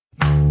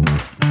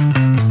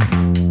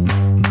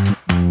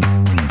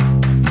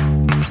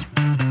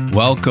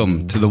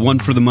Welcome to the One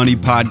for the Money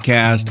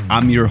podcast.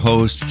 I'm your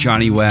host,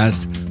 Johnny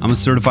West. I'm a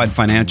certified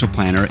financial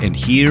planner, and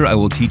here I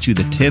will teach you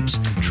the tips,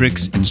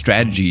 tricks, and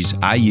strategies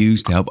I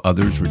use to help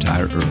others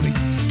retire early.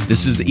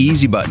 This is the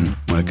easy button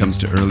when it comes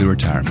to early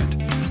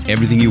retirement.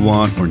 Everything you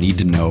want or need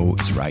to know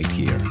is right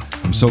here.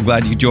 I'm so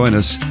glad you join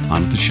us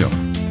on with the show.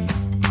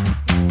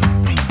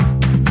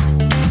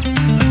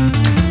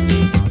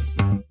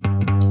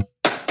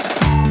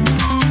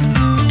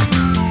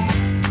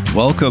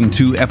 Welcome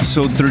to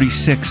episode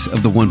 36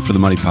 of the One for the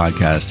Money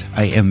podcast.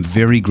 I am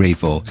very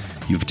grateful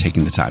you've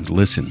taken the time to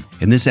listen.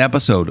 In this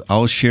episode,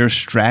 I'll share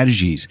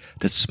strategies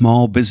that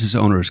small business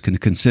owners can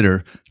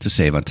consider to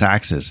save on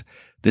taxes.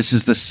 This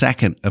is the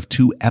second of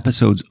 2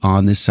 episodes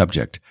on this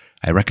subject.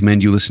 I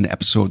recommend you listen to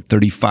episode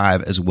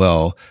 35 as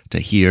well to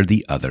hear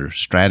the other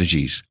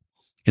strategies.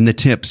 In the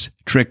tips,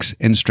 tricks,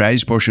 and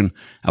strategies portion,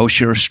 I will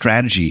share a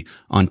strategy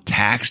on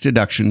tax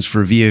deductions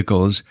for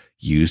vehicles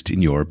used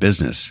in your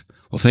business.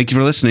 Well, thank you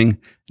for listening.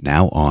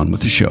 Now on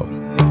with the show.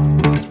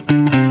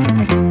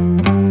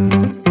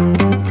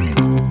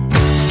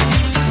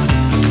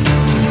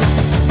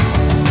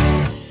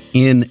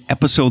 In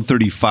episode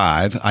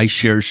 35, I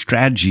share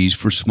strategies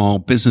for small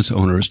business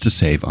owners to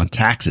save on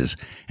taxes,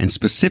 and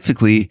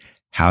specifically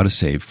how to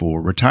save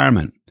for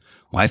retirement.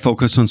 Why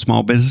focus on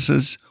small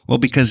businesses? Well,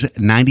 because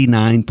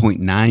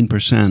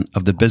 99.9%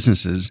 of the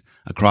businesses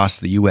across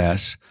the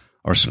U.S.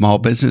 are small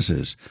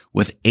businesses,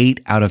 with 8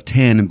 out of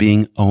 10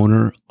 being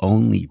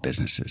owner-only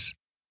businesses.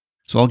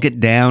 So I'll get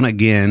down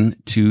again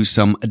to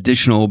some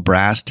additional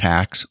brass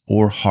tacks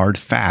or hard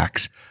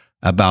facts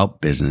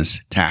about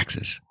business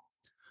taxes.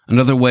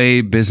 Another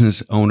way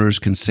business owners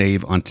can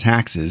save on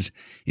taxes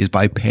is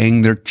by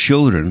paying their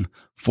children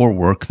for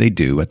work they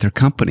do at their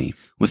company.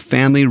 With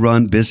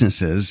family-run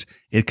businesses,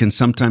 it can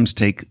sometimes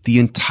take the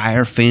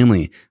entire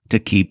family to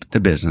keep the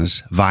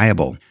business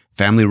viable.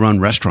 Family-run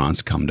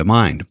restaurants come to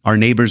mind. Our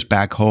neighbors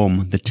back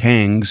home, the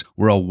Tangs,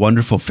 were a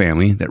wonderful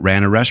family that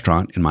ran a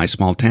restaurant in my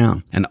small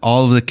town, and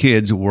all of the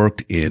kids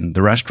worked in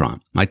the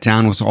restaurant. My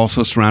town was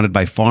also surrounded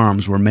by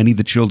farms where many of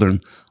the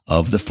children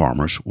of the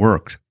farmers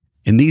worked.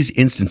 In these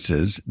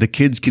instances, the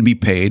kids can be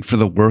paid for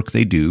the work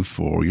they do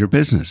for your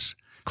business.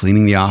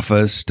 Cleaning the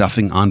office,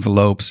 stuffing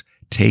envelopes,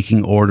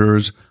 taking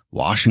orders,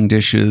 washing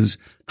dishes,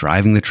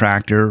 driving the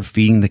tractor,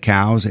 feeding the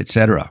cows,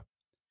 etc.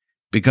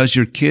 Because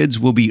your kids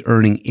will be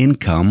earning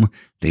income,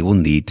 they will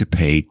need to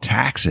pay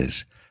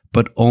taxes,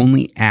 but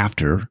only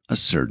after a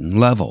certain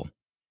level.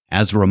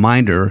 As a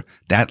reminder,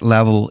 that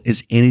level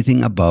is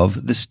anything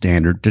above the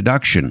standard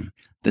deduction.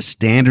 The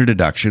standard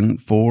deduction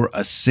for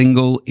a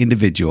single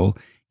individual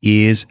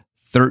is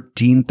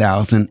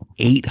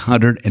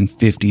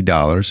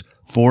 $13,850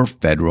 for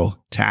federal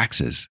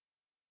taxes.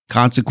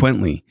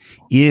 Consequently,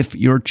 if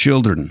your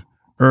children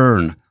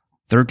earn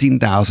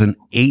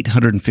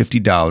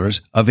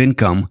 $13,850 of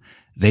income,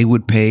 they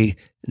would pay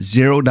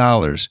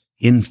 $0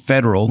 in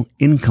federal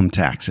income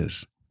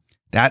taxes.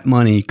 That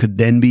money could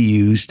then be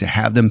used to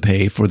have them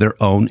pay for their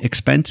own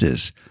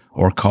expenses,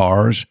 or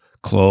cars,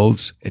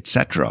 clothes,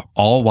 etc.,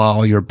 all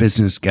while your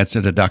business gets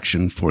a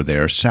deduction for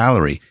their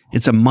salary.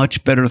 It's a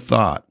much better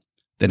thought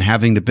than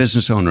having the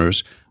business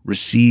owners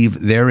receive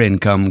their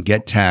income,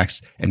 get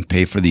taxed, and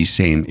pay for these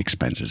same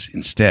expenses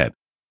instead.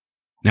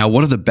 Now,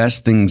 one of the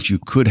best things you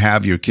could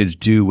have your kids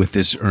do with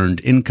this earned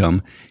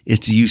income is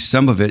to use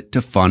some of it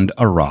to fund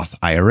a Roth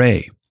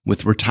IRA.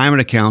 With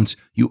retirement accounts,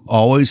 you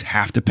always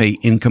have to pay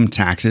income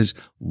taxes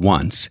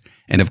once.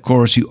 And of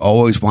course, you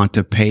always want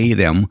to pay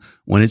them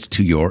when it's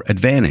to your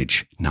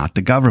advantage, not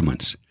the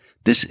government's.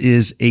 This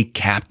is a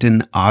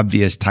Captain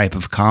Obvious type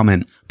of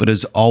comment, but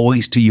is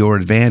always to your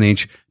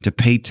advantage to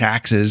pay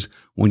taxes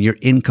when your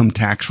income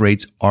tax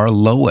rates are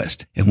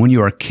lowest. And when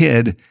you're a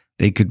kid,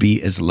 they could be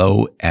as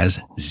low as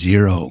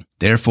 0.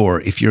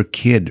 Therefore, if your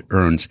kid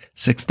earns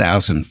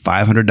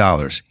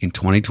 $6,500 in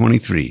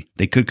 2023,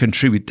 they could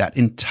contribute that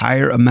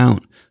entire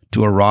amount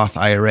to a Roth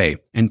IRA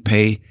and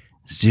pay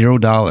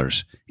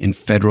 $0 in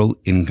federal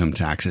income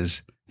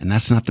taxes. And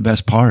that's not the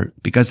best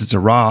part. Because it's a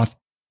Roth,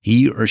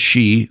 he or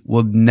she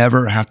will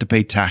never have to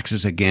pay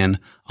taxes again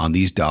on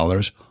these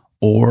dollars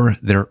or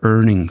their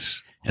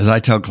earnings. As I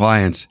tell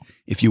clients,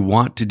 if you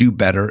want to do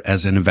better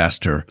as an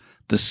investor,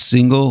 the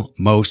single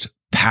most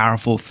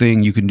powerful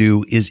thing you can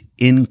do is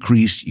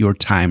increase your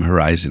time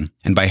horizon.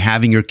 And by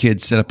having your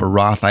kids set up a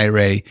Roth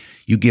IRA,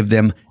 you give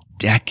them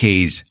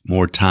decades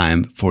more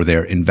time for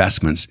their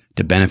investments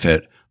to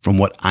benefit from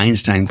what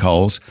Einstein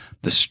calls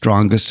the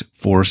strongest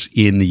force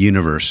in the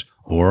universe,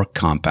 or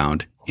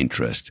compound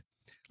interest.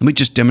 Let me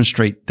just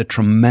demonstrate the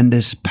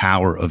tremendous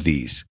power of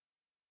these.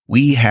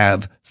 We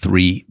have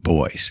 3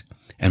 boys,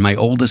 and my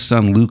oldest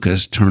son,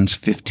 Lucas, turns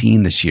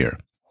 15 this year.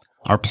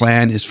 Our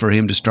plan is for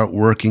him to start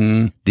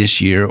working this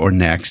year or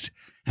next,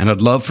 and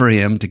I'd love for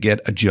him to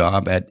get a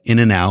job at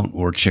In-N-Out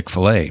or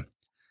Chick-fil-A.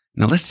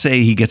 Now, let's say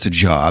he gets a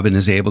job and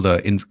is able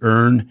to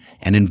earn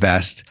and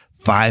invest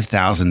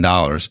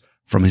 $5,000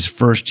 from his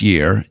first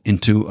year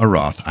into a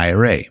Roth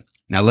IRA.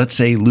 Now, let's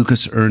say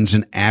Lucas earns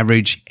an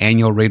average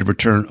annual rate of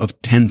return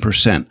of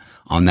 10%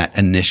 on that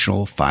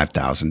initial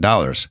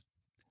 $5,000.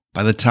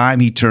 By the time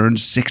he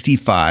turns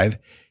 65,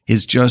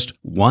 his just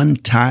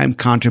one-time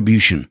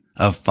contribution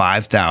of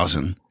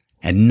 $5,000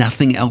 and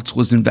nothing else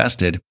was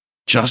invested,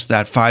 just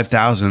that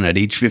 $5,000 at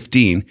age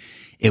 15,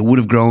 it would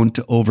have grown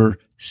to over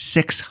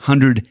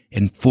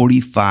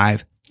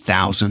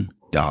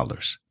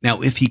 $645,000.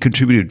 Now, if he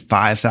contributed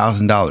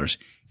 $5,000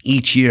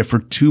 each year for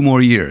 2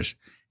 more years,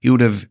 he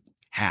would have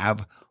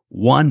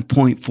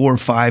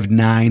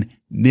 $1.459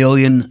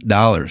 million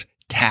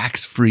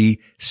tax-free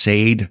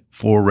saved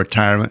for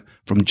retirement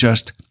from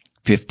just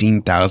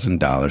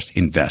 $15,000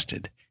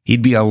 invested.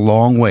 He'd be a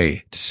long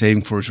way to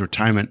saving for his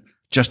retirement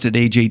just at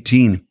age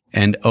 18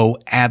 and owe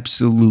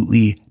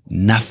absolutely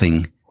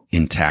nothing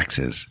in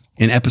taxes.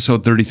 In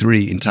episode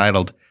 33,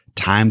 entitled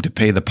Time to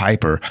Pay the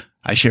Piper,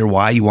 I share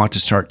why you want to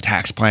start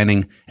tax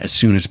planning as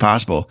soon as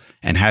possible,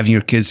 and having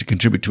your kids to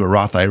contribute to a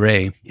Roth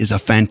IRA is a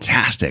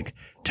fantastic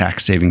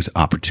tax savings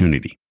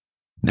opportunity.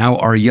 Now,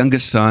 our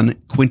youngest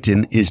son,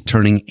 Quentin, is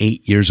turning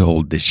 8 years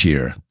old this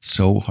year.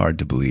 So hard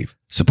to believe.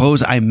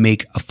 Suppose I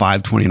make a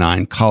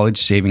 529 college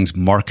savings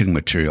marketing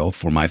material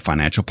for my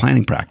financial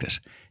planning practice,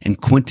 and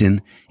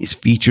Quentin is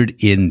featured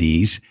in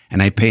these,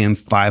 and I pay him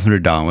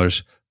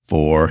 $500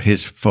 for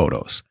his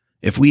photos.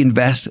 If we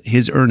invest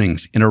his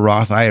earnings in a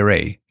Roth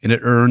IRA and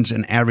it earns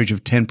an average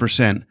of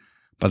 10%,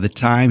 by the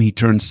time he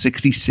turns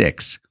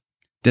 66,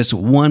 this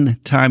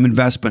one-time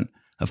investment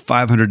of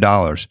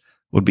 $500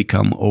 would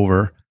become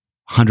over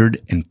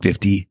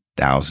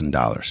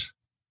 $150,000.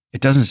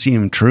 It doesn't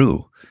seem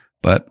true,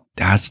 but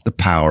that's the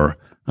power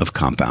of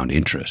compound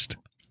interest.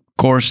 Of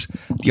course,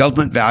 the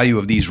ultimate value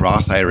of these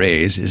Roth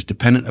IRAs is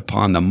dependent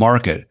upon the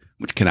market,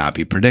 which cannot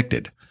be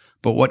predicted.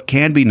 But what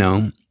can be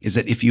known is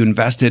that if you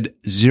invested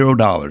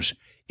 $0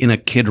 in a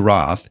kid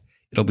Roth,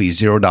 it'll be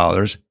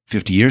 $0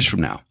 50 years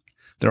from now.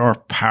 There are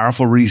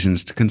powerful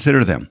reasons to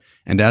consider them.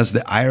 And as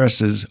the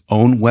IRS's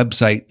own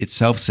website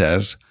itself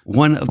says,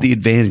 one of the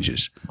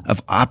advantages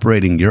of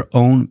operating your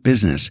own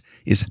business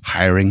is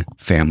hiring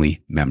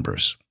family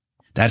members.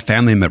 That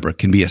family member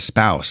can be a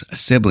spouse, a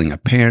sibling, a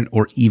parent,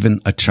 or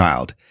even a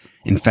child.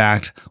 In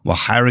fact, while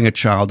hiring a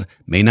child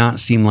may not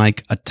seem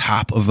like a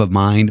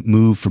top-of-the-mind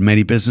move for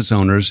many business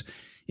owners,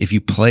 if you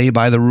play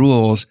by the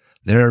rules,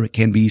 there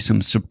can be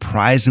some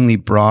surprisingly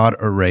broad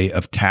array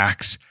of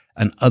tax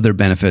and other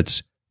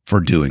benefits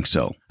for doing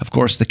so. Of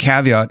course, the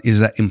caveat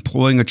is that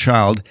employing a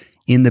child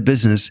in the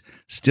business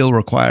still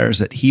requires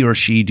that he or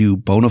she do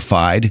bona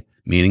fide,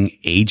 meaning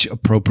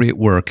age-appropriate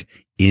work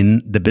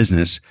in the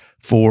business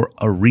for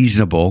a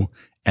reasonable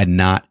and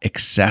not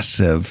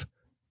excessive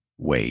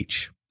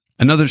wage.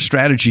 Another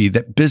strategy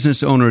that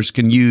business owners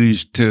can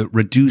use to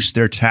reduce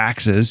their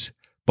taxes,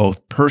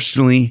 both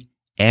personally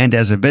and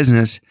as a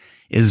business,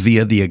 is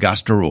via the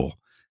Augusta Rule.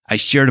 I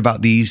shared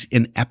about these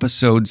in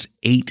episodes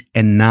 8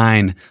 and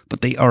 9,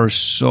 but they are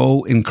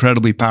so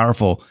incredibly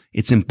powerful,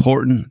 it's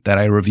important that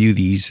I review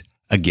these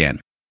again.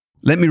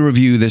 Let me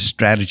review this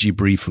strategy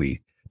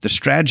briefly. The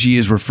strategy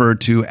is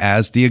referred to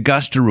as the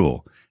Augusta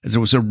Rule, as it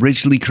was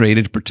originally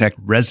created to protect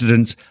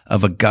residents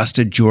of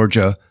Augusta,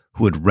 Georgia,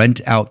 who would rent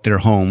out their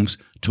homes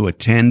to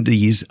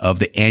attendees of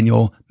the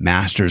annual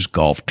Masters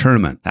Golf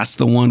Tournament. That's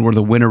the one where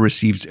the winner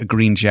receives a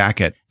green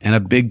jacket and a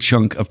big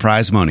chunk of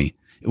prize money.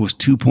 It was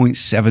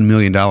 $2.7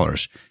 million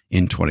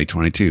in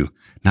 2022.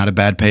 Not a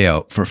bad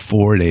payout for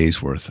 4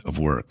 days worth of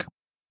work.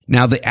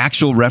 Now, the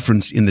actual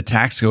reference in the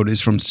tax code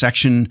is from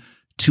Section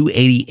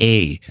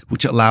 280A,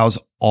 which allows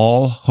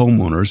all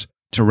homeowners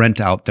to rent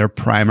out their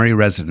primary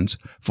residence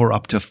for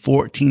up to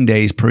 14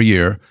 days per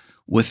year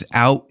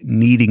without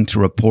needing to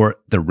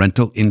report the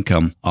rental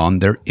income on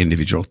their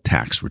individual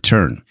tax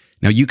return.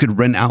 Now, you could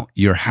rent out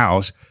your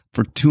house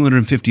for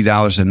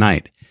 $250 a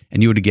night,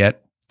 and you would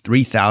get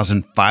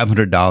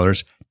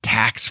 $3,500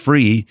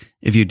 tax-free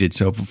if you did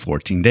so for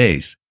 14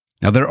 days.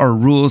 Now, there are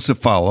rules to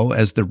follow,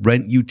 as the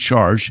rent you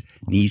charge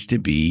needs to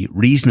be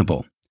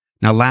reasonable.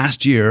 Now,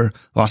 last year,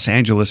 Los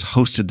Angeles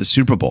hosted the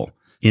Super Bowl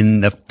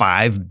in the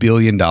 $5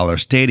 billion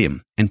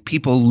stadium, and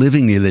people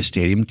living near this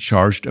stadium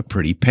charged a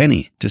pretty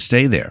penny to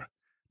stay there.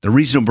 The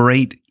reasonable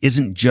rate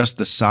isn't just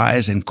the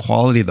size and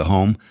quality of the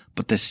home,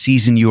 but the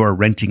season you are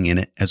renting in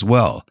it as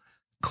well.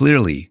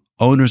 Clearly,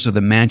 owners of the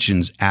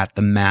mansions at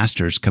the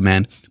Masters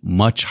command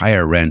much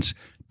higher rents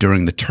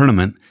during the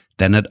tournament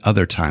than at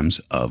other times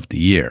of the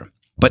year.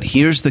 But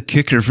here's the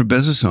kicker for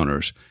business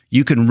owners.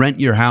 You can rent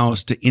your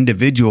house to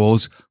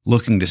individuals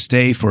looking to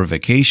stay for a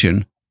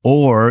vacation,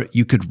 or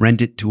you could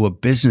rent it to a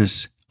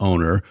business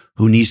owner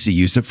who needs to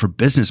use it for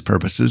business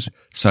purposes,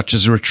 such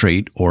as a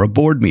retreat or a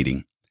board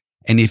meeting.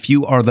 And if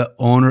you are the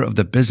owner of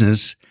the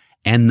business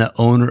and the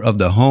owner of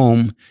the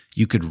home,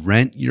 you could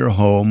rent your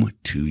home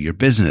to your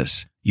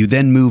business. You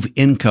then move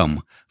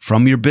income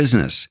from your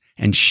business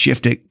and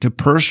shift it to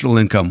personal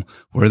income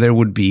where there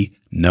would be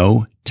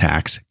no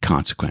tax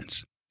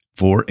consequence.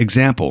 For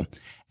example,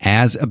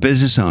 as a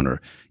business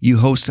owner, you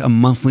host a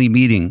monthly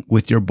meeting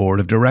with your board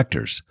of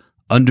directors.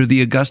 Under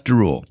the Augusta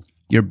Rule,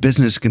 your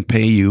business can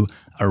pay you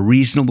a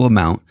reasonable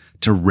amount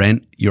to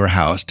rent your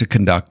house to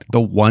conduct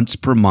the once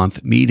per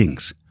month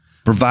meetings.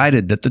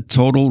 Provided that the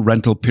total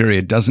rental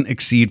period doesn't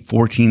exceed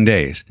 14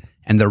 days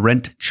and the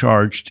rent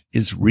charged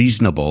is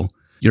reasonable,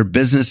 your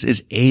business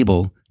is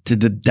able to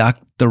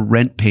deduct the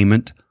rent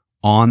payment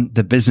on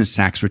the business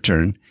tax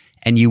return,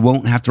 and you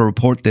won't have to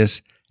report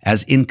this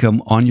as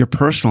income on your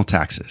personal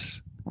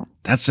taxes.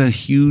 That's a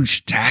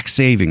huge tax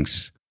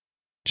savings.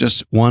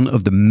 Just one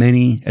of the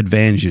many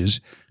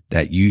advantages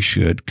that you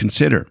should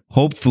consider.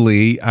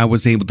 Hopefully, I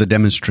was able to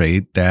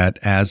demonstrate that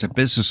as a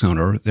business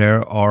owner,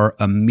 there are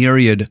a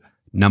myriad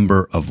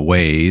number of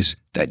ways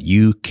that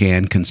you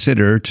can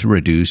consider to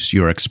reduce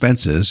your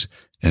expenses,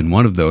 and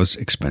one of those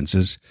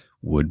expenses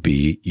would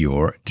be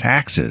your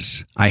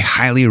taxes. I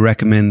highly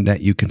recommend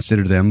that you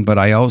consider them, but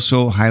I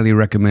also highly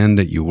recommend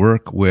that you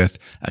work with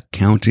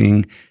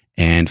accounting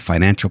and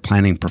financial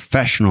planning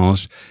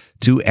professionals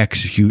to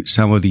execute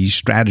some of these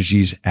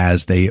strategies,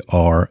 as they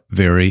are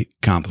very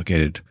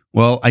complicated.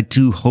 Well, I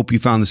do hope you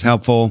found this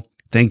helpful.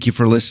 Thank you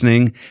for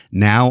listening.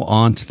 Now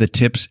on to the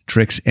tips,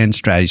 tricks, and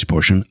strategies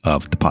portion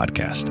of the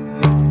podcast.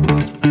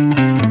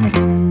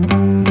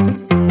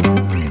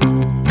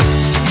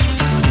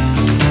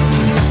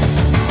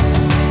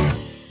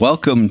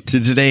 Welcome to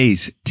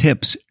today's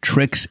tips,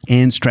 tricks,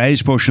 and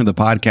strategies portion of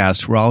the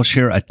podcast, where I'll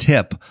share a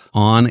tip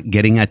on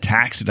getting a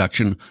tax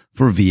deduction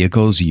for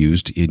vehicles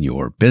used in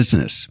your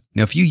business.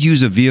 Now, if you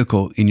use a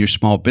vehicle in your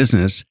small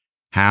business,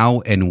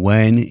 how and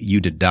when you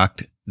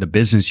deduct the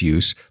business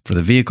use for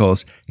the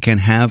vehicles can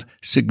have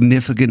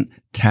significant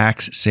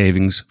tax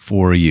savings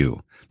for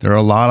you. There are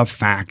a lot of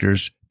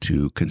factors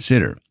to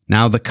consider.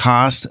 Now, the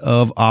cost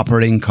of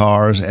operating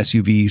cars,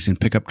 SUVs, and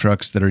pickup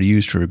trucks that are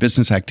used for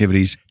business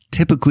activities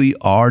typically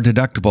are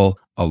deductible,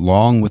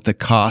 along with the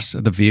cost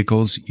of the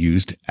vehicles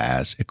used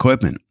as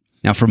equipment.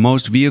 Now, for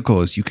most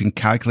vehicles, you can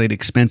calculate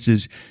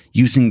expenses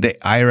using the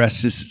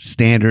IRS's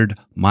standard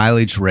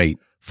mileage rate.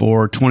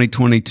 For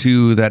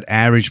 2022, that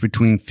averaged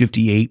between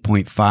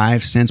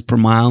 58.5 cents per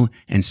mile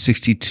and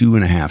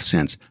 62.5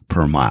 cents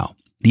per mile.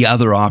 The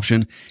other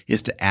option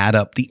is to add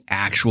up the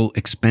actual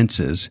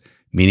expenses,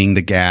 meaning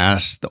the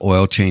gas, the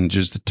oil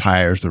changes, the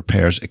tires, the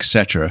repairs,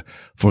 etc.,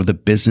 for the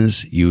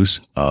business use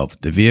of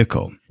the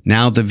vehicle.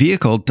 Now, the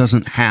vehicle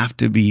doesn't have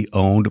to be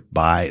owned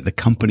by the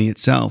company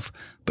itself,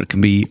 but it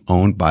can be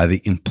owned by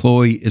the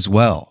employee as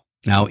well.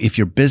 Now, if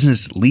your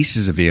business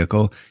leases a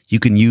vehicle, you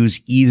can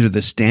use either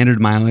the standard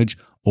mileage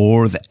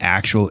or the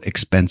actual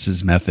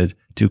expenses method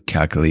to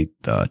calculate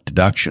the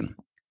deduction.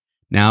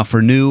 Now,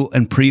 for new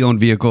and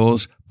pre-owned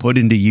vehicles put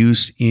into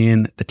use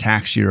in the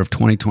tax year of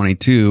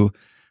 2022,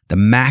 the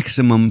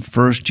maximum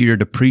first-year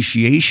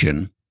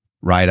depreciation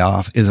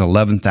write-off is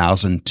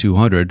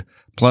 $11,200,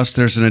 plus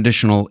there's an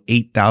additional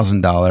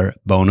 $8,000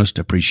 bonus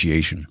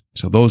depreciation.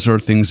 So those are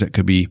things that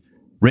could be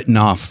written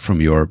off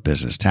from your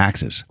business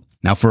taxes.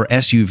 Now, for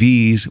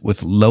SUVs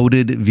with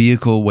loaded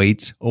vehicle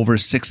weights over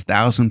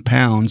 6,000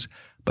 pounds,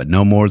 but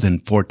no more than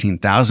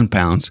 14,000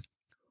 pounds,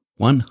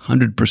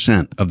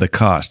 100% of the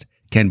cost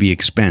can be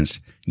expensed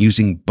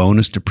using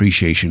bonus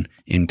depreciation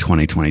in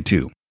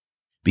 2022.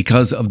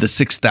 Because of the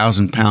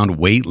 6,000 pound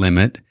weight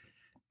limit,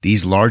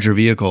 these larger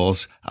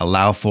vehicles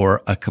allow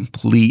for a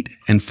complete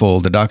and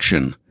full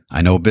deduction.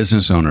 I know a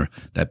business owner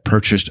that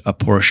purchased a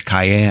Porsche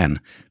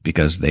Cayenne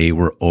because they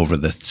were over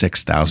the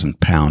 6,000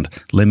 pound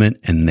limit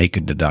and they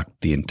could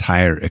deduct the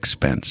entire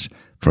expense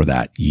for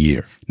that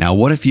year. Now,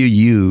 what if you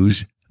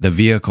use the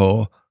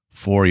vehicle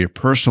for your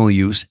personal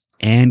use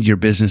and your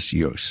business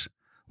use?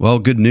 Well,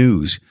 good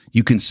news.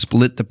 You can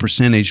split the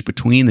percentage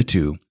between the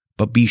two,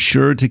 but be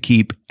sure to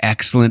keep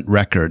excellent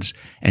records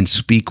and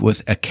speak with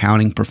an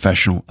accounting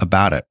professional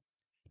about it.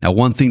 Now,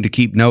 one thing to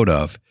keep note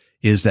of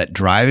is that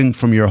driving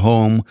from your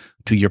home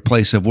to your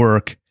place of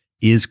work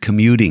is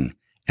commuting,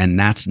 and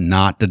that's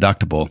not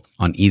deductible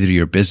on either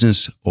your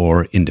business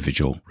or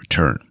individual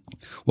return.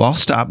 Well, I'll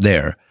stop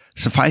there.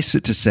 Suffice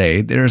it to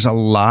say, there's a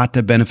lot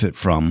to benefit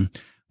from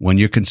when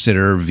you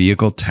consider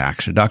vehicle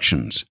tax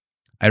deductions.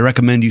 I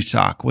recommend you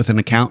talk with an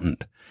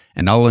accountant,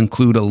 and I'll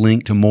include a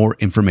link to more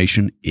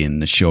information in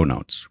the show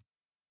notes.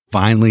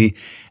 Finally,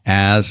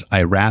 as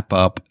I wrap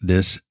up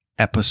this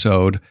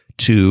episode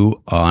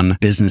 2 on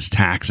business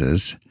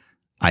taxes,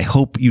 I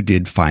hope you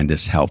did find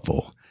this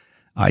helpful.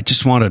 I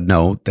just want to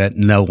note that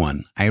no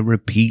one, I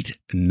repeat,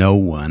 no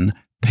one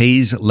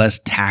pays less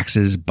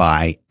taxes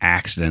by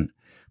accident,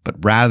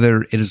 but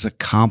rather it is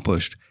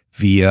accomplished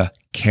via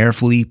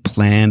carefully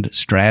planned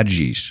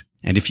strategies.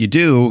 And if you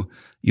do,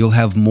 you'll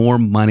have more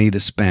money to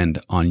spend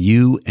on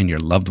you and your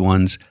loved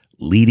ones,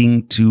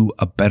 leading to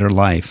a better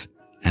life.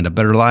 And a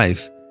better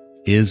life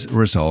is a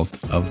result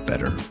of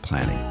better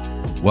planning.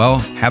 Well,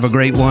 have a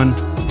great one,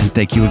 and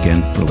thank you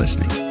again for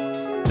listening.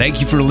 Thank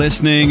you for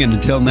listening, and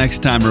until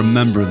next time,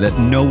 remember that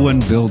no one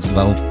builds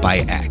wealth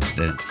by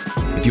accident.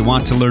 If you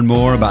want to learn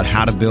more about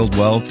how to build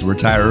wealth to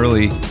retire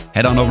early,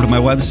 head on over to my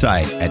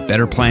website at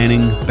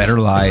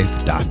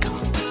betterplanningbetterlife.com.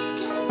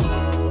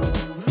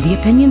 The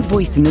opinions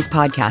voiced in this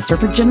podcast are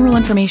for general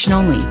information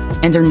only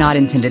and are not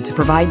intended to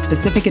provide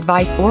specific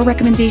advice or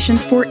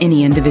recommendations for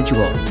any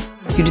individual.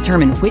 To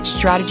determine which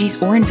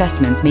strategies or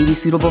investments may be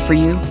suitable for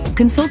you,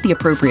 consult the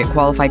appropriate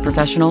qualified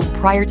professional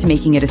prior to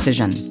making a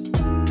decision.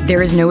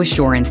 There is no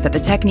assurance that the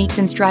techniques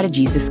and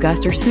strategies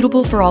discussed are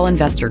suitable for all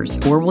investors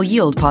or will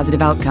yield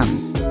positive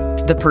outcomes.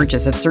 The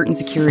purchase of certain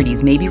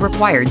securities may be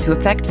required to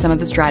affect some of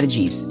the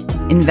strategies.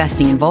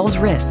 Investing involves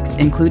risks,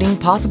 including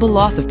possible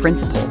loss of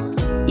principal.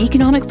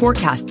 Economic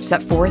forecasts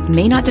set forth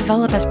may not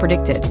develop as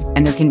predicted,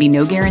 and there can be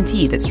no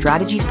guarantee that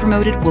strategies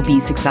promoted will be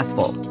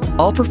successful.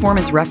 All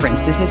performance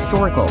referenced is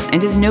historical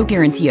and is no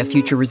guarantee of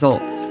future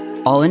results.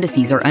 All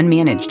indices are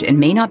unmanaged and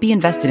may not be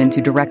invested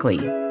into directly.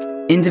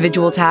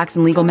 Individual tax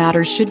and legal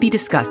matters should be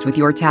discussed with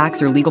your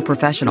tax or legal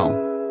professional.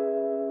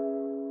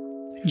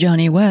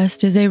 Johnny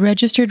West is a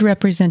registered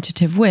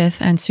representative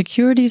with and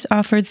securities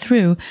offered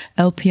through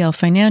LPL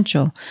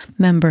Financial,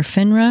 member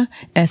FINRA,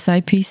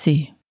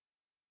 SIPC.